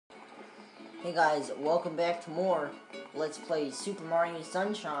Hey guys, welcome back to more Let's Play Super Mario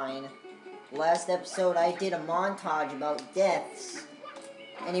Sunshine. Last episode I did a montage about deaths,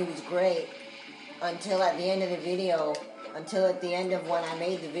 and it was great. Until at the end of the video, until at the end of when I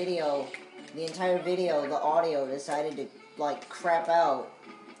made the video, the entire video, the audio decided to, crap out,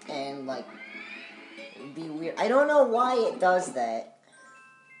 and, be weird. I don't know why it does that.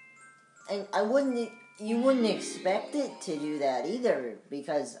 And you wouldn't expect it to do that either,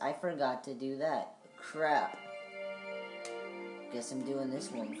 because I forgot to do that. Crap. Guess I'm doing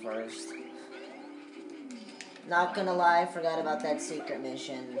this one first. Not gonna lie, I forgot about that secret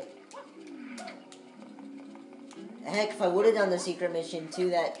mission. Heck, if I would have done the secret mission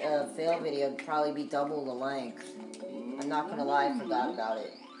to that fail video, it'd probably be double the length. I'm not gonna lie, I forgot about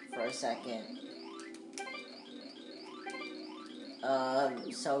it for a second.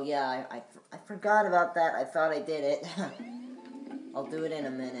 So yeah, I forgot about that. I thought I did it. I'll do it in a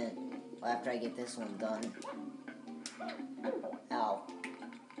minute, after I get this one done. Ow.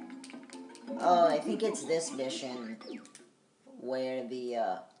 Oh, I think it's this mission, where the,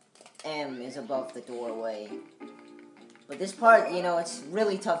 M is above the doorway. But this part, you know, it's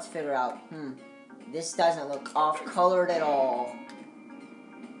really tough to figure out. This doesn't look off-colored at all.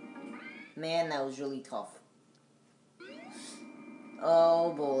 Man, that was really tough.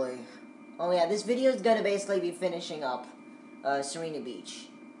 Oh boy. Oh yeah, this video is gonna basically be finishing up Serena Beach.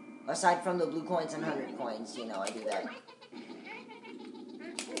 Aside from the blue coins and 100 coins, you know, I do that.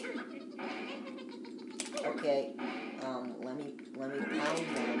 Okay, let me pound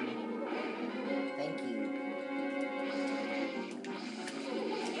him. Thank you.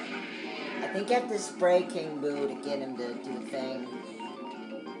 I think I have to spray King Boo to get him to do a thing.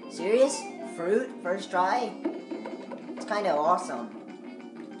 Serious? Fruit? First try? It's kind of awesome.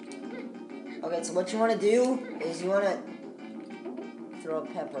 Okay, so what you want to do is you want to throw a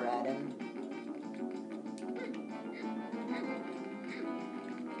pepper at him.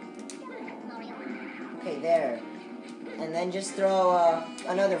 Okay, there. And then just throw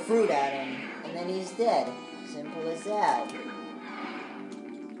another fruit at him, and then he's dead. Simple as that.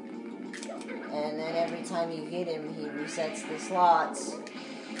 And then every time you hit him, he resets the slots.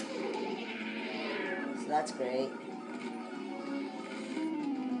 So that's great.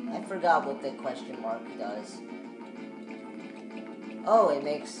 I forgot what the question mark does. Oh, it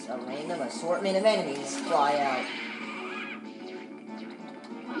makes a random assortment of enemies fly out.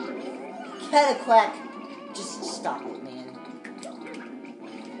 Cataquack! Just stop it, man.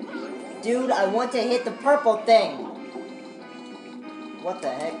 Dude, I want to hit the purple thing! What the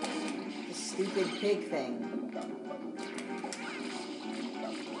heck? This stupid pig thing.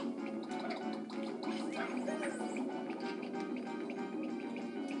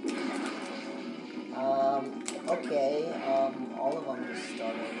 Okay, all of them just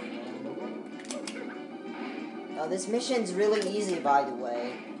started. Now, this mission's really easy, by the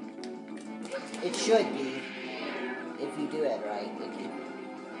way. It should be, if you do it right.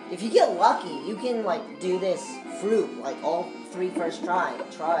 If you get lucky, you can, do this fruit, all 3 first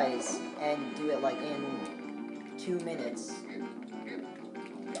tries, and do it, in 2 minutes.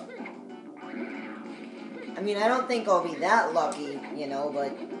 I mean, I don't think I'll be that lucky, you know,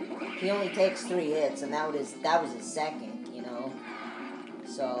 but he only takes 3 hits, and that was his second, you know.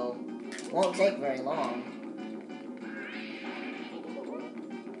 So, it won't take very long.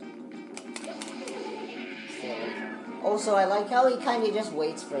 Silly. Also, I like how he kind of just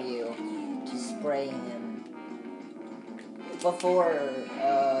waits for you to spray him before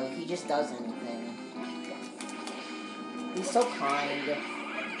he just does anything. He's so kind.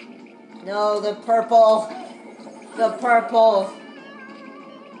 No, the purple! The purple!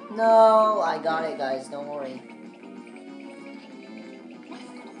 No, I got it, guys. Don't worry.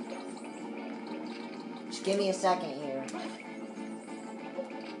 Just give me a second here.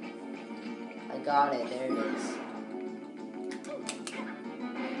 I got it. There it is.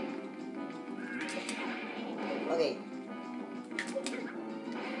 Okay.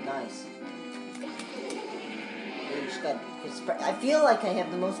 Nice. I feel like I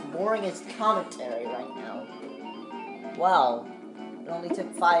have the most boringest commentary right now. Wow. It only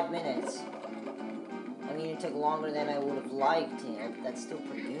took 5 minutes. I mean, it took longer than I would have liked, you know, but that's still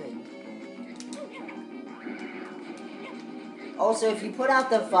pretty good. Also, if you put out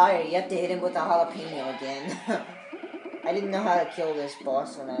the fire, you have to hit him with a jalapeno again. I didn't know how to kill this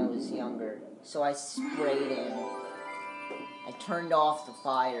boss when I was younger, so I sprayed him. I turned off the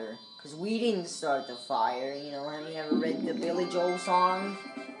fire, because we didn't start the fire, you know. Have you ever read the Billy Joel song?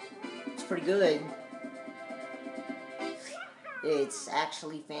 It's pretty good. It's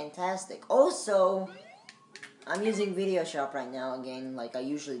actually fantastic. Also, I'm using Video Shop right now again, like I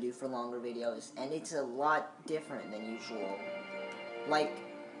usually do for longer videos, and it's a lot different than usual. Like,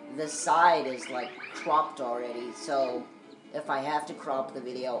 the side is, like, cropped already, so if I have to crop the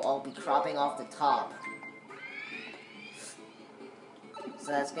video, I'll be cropping off the top. So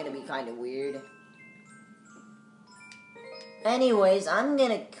that's gonna be kind of weird. Anyways, I'm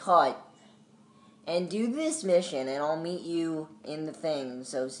gonna cut and do this mission, and I'll meet you in the thing,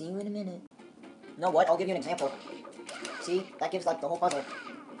 so see you in a minute. You know what? I'll give you an example. See? That gives, like, the whole puzzle.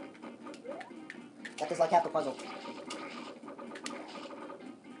 That is, like, half the puzzle.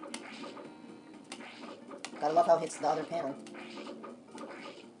 Gotta love how it hits the other panel.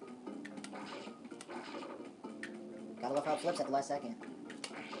 Gotta love how it flips at the last second.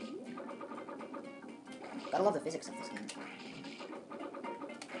 Gotta love the physics of this game.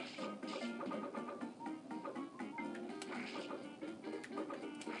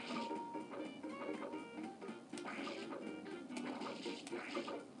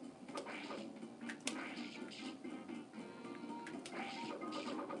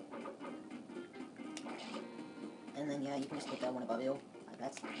 And then, yeah, you can just put that one above you.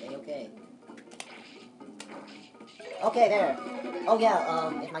 That's okay. Okay, there. Oh,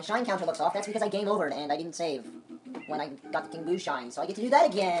 yeah, if my shine counter looks off, that's because I game overed and I didn't save when I got the King Boo shine, so I get to do that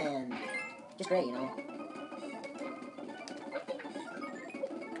again. Just great, you know.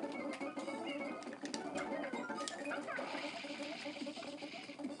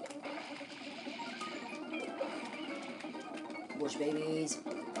 Bush babies.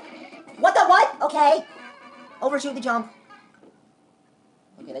 What the what? Okay. Overshoot the jump.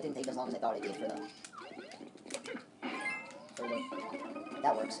 Okay, that didn't take as long as I thought it did for the...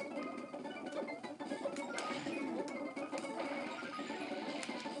 That works.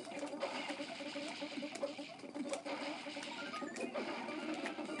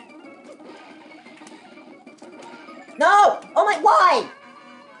 No! Oh my... Why?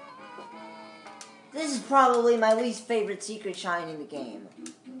 This is probably my least favorite secret shine in the game.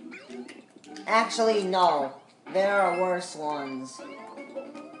 Actually, no. There are worse ones.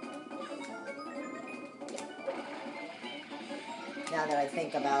 Now that I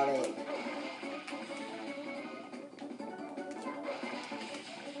think about it.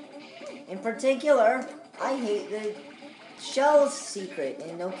 In particular, I hate the Shell's secret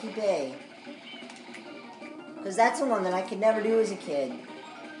in Noki Bay. Because that's the one that I could never do as a kid.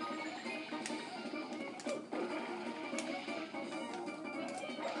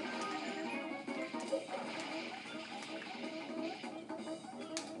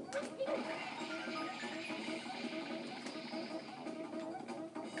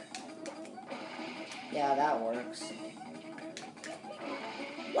 Yeah, that works.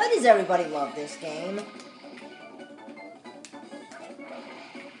 Why does everybody love this game?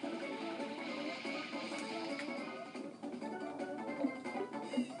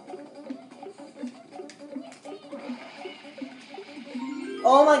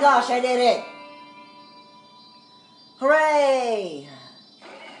 Oh my gosh, I did it! Hooray!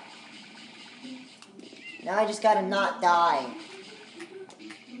 Now I just gotta not die.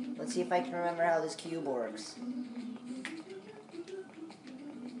 Let's see if I can remember how this cube works.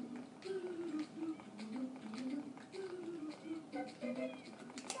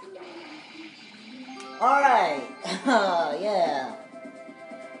 Alright! Yeah.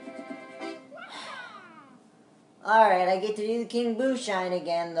 Alright, I get to do the King Boo shine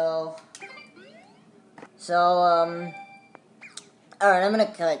again, though. So, alright, I'm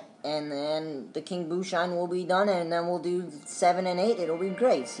gonna cut, and then the King Boo shine will be done, and then we'll do 7 and 8. It'll be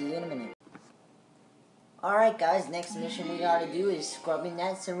great. See you in a minute. Alright, guys, next mission we gotta do is scrubbing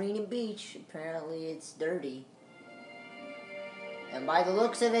that Serena Beach. Apparently, it's dirty. And by the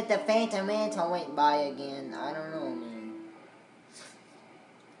looks of it, the Phantom Manta went by again. I don't know, man.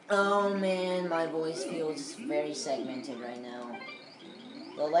 Oh, man, my voice feels very segmented right now.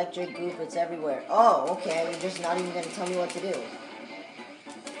 The electric goop, it's everywhere. Oh, okay, you're just not even going to tell me what to do.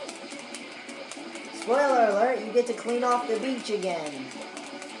 Spoiler alert, you get to clean off the beach again.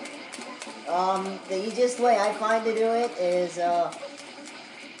 The easiest way I find to do it is, to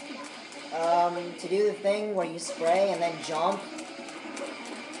do the thing where you spray and then jump.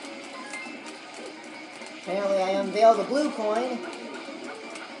 Apparently I unveiled a blue coin.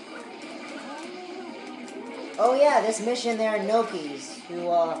 Oh yeah, this mission there are Nokis, who,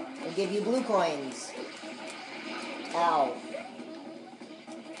 will give you blue coins. Ow.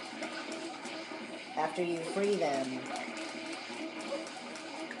 After you free them.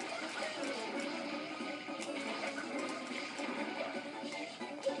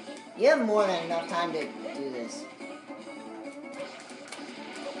 You have more than enough time to do this.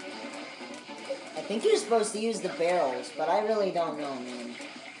 I think you're supposed to use the barrels, but I really don't know, man.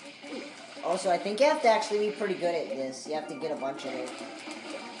 Also, I think you have to actually be pretty good at this. You have to get a bunch of it.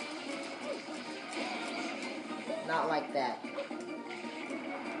 Not like that.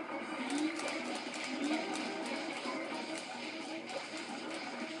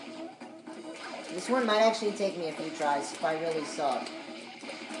 This one might actually take me a few tries if I really suck.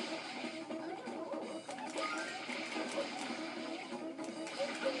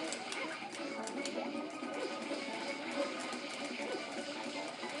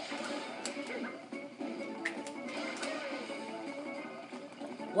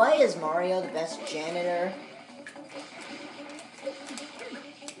 Why is Mario the best janitor?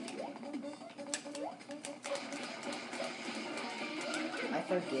 I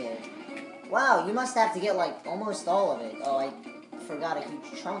forget. Wow, you must have to get, like, almost all of it. Oh, I forgot a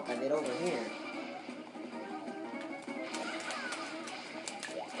huge chunk of it over here.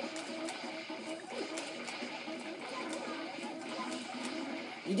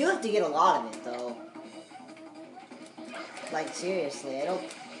 You do have to get a lot of it, though. Like, seriously, I don't...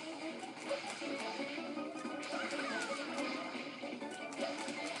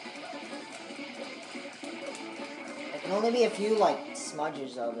 There can only be a few, like,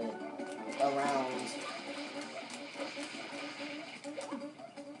 smudges of it around.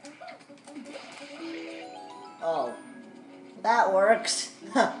 Oh. That works.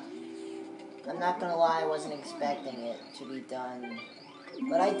 I'm not gonna lie, I wasn't expecting it to be done.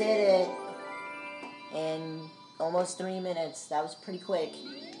 But I did it in almost 3 minutes. That was pretty quick.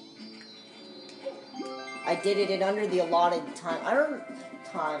 I did it in under the allotted time. I don't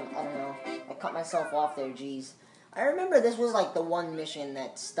know. I cut myself off there, jeez. I remember this was like the one mission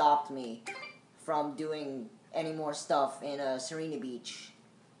that stopped me from doing any more stuff in Serena Beach.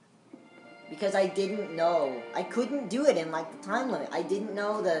 Because I didn't know. I couldn't do it in like the time limit. I didn't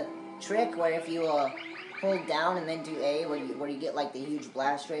know the trick where if you hold down and then do A, where you get like the huge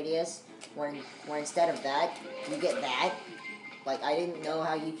blast radius, where instead of that you get that. Like I didn't know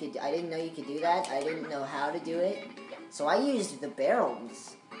you could do that. I didn't know how to do it, so I used the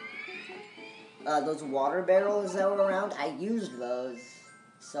barrels. Those water barrels that were around, I used those.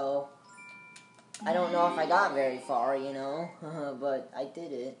 So I don't know if I got very far, you know, but I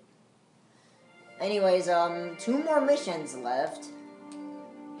did it. Anyways, 2 more missions left,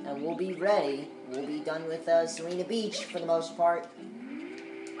 and we'll be ready. We'll be done with Serena Beach for the most part.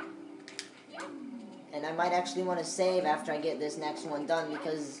 And I might actually want to save after I get this next one done,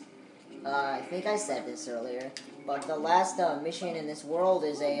 because I think I said this earlier, but the last mission in this world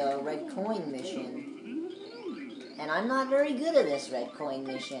is a red coin mission. And I'm not very good at this red coin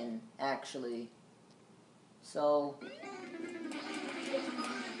mission, actually. So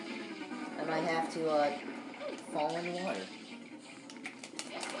I might have to fall in the water.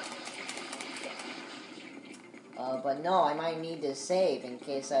 But no, I might need to save in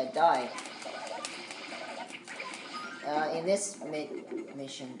case I die. In this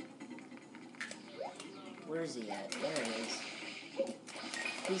mission... Where is he at? There he is.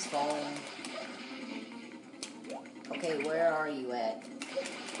 He's falling. Okay, where are you at?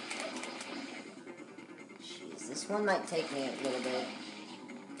 Jeez, this one might take me a little bit.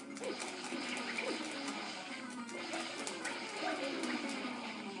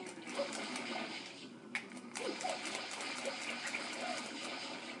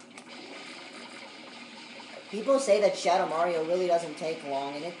 People say that Shadow Mario really doesn't take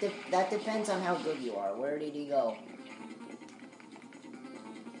long, and that depends on how good you are. Where did he go?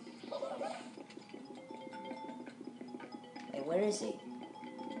 Hey, where is he?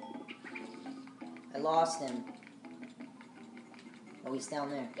 I lost him. Oh, he's down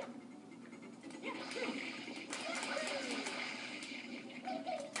there.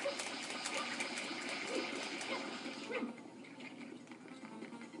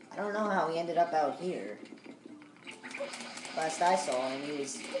 I don't know how he ended up out here. Last I saw him, he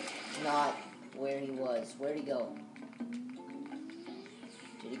was not where he was. Where'd he go?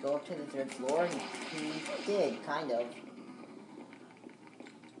 Did he go up to the 3rd floor? He did, kind of.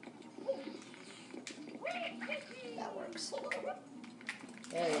 That works.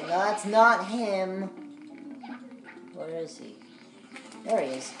 There he is. No, that's not him. Where is he? There he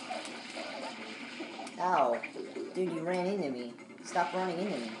is. Ow. Dude, you ran into me. Stop running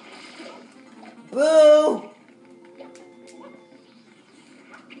into me. Boo!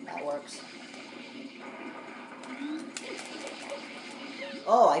 That works.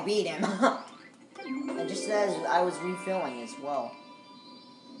 Oh, I beat him. And just as I was refilling as well.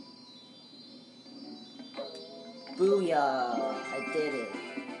 Booyah! I did it.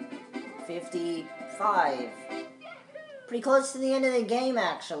 55. Pretty close to the end of the game,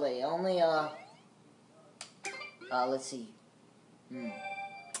 actually. Only Let's see.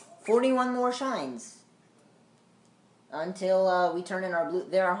 41 more shines. Until we turn in our blue.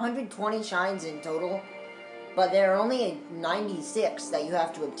 There are 120 shines in total, but there are only 96 that you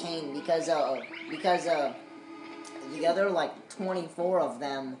have to obtain because the other like 24 of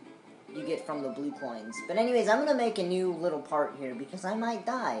them you get from the blue coins. But anyways, I'm gonna make a new little part here because I might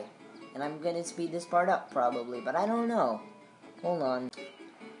die, and I'm gonna speed this part up probably, but I don't know. Hold on.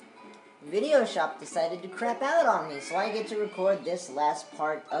 Video Shop decided to crap out on me, so I get to record this last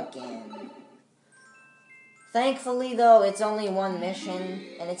part again. Thankfully, though, it's only one mission,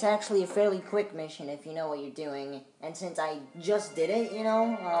 and it's actually a fairly quick mission if you know what you're doing. And since I just did it, you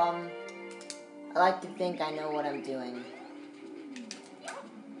know, I like to think I know what I'm doing.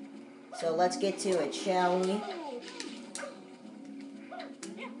 So let's get to it, shall we?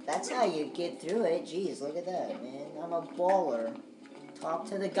 That's how you get through it. Jeez, look at that, man. I'm a baller. Talk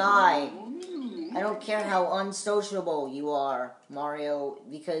to the guy. I don't care how unsociable you are, Mario,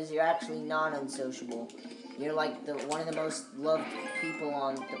 because you're actually not unsociable. You're like one of the most loved people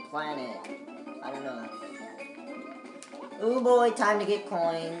on the planet. I don't know. Ooh boy, time to get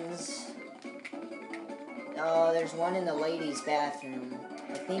coins. Oh, there's one in the ladies' bathroom.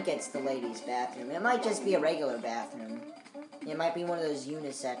 I think it's the ladies' bathroom. It might just be a regular bathroom. It might be one of those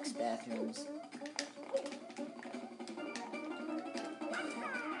unisex bathrooms.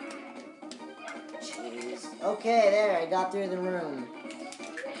 Jeez. Okay, there, I got through the room.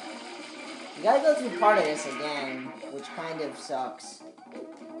 You gotta go through part of this again, which kind of sucks.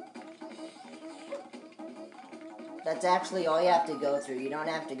 That's actually all you have to go through. You don't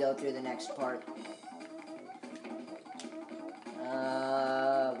have to go through the next part.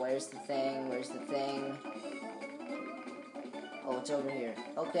 Where's the thing? Where's the thing? Oh, it's over here.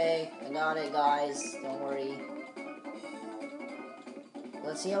 Okay, I got it, guys. Don't worry.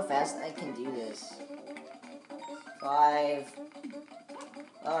 Let's see how fast I can do this. 5.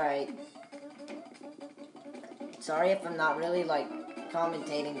 Alright. Sorry if I'm not really, like,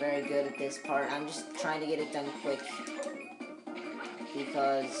 commentating very good at this part. I'm just trying to get it done quick.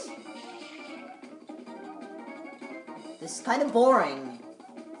 Because this is kind of boring.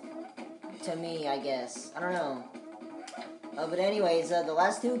 To me, I guess. I don't know. But anyways, the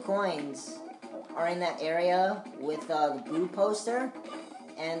last 2 coins are in that area with the blue poster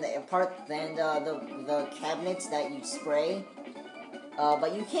and the cabinets that you spray.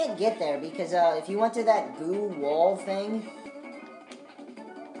 But you can't get there because if you went to that goo wall thing,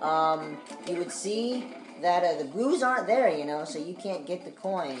 you would see that the goos aren't there, you know, so you can't get the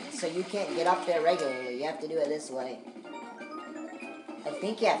coin. So you can't get up there regularly. You have to do it this way. I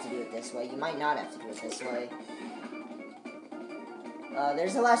think you have to do it this way. You might not have to do it this way.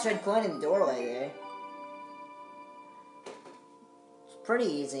 There's the last red coin in the doorway there. It's pretty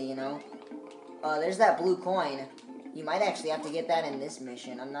easy, you know. There's that blue coin. You might actually have to get that in this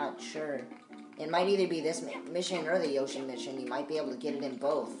mission. I'm not sure. It might either be this mission or the Yoshi mission. You might be able to get it in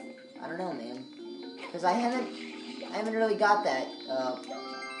both. I don't know, man. Because I haven't really got that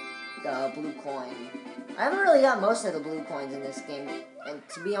blue coin. I haven't really got most of the blue coins in this game. And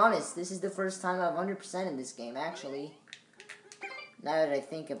to be honest, this is the first time I've 100% in this game, actually. Now that I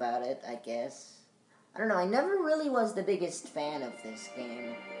think about it, I guess. I don't know, I never really was the biggest fan of this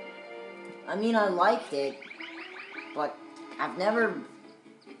game. I mean, I liked it, but I've never...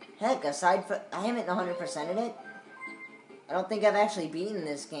 Heck, aside from... I haven't 100%ed it. I don't think I've actually beaten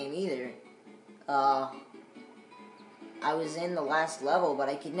this game either. I was in the last level, but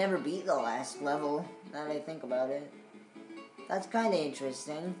I could never beat the last level, now that I think about it. That's kind of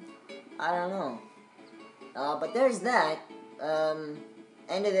interesting. I don't know. But there's that.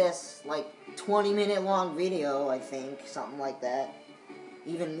 End of this, like, 20-minute long video, I think. Something like that.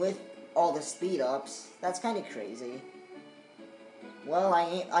 Even with all the speed-ups. That's kind of crazy. Well,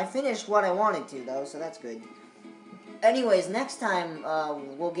 I finished what I wanted to, though, so that's good. Anyways, next time,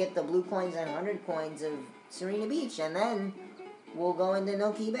 we'll get the blue coins and 100 coins of Sirena Beach, and then we'll go into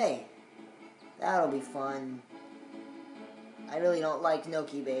Noki Bay. That'll be fun. I really don't like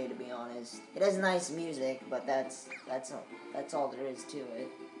Noki Bay, to be honest. It has nice music, but that's all there is to it.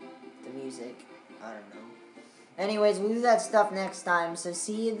 The music. I don't know. Anyways, we'll do that stuff next time, so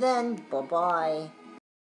see you then. Bye-bye.